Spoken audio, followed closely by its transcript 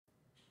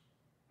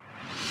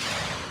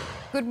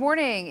Good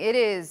morning. It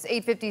is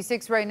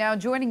 8:56 right now.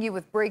 Joining you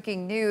with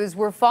breaking news.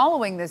 We're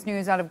following this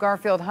news out of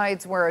Garfield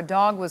Heights, where a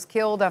dog was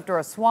killed after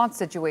a SWAT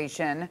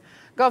situation.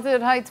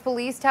 Garfield Heights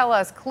police tell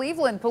us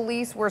Cleveland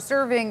police were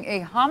serving a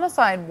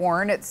homicide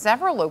warrant at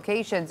several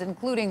locations,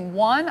 including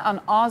one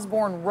on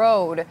Osborne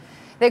Road.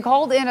 They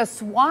called in a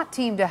SWAT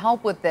team to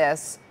help with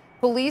this.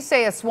 Police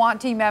say a SWAT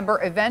team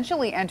member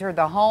eventually entered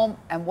the home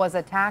and was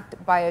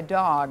attacked by a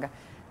dog.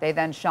 They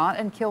then shot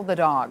and killed the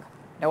dog.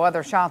 No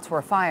other shots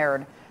were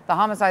fired. The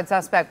homicide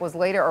suspect was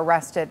later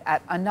arrested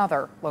at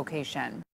another location.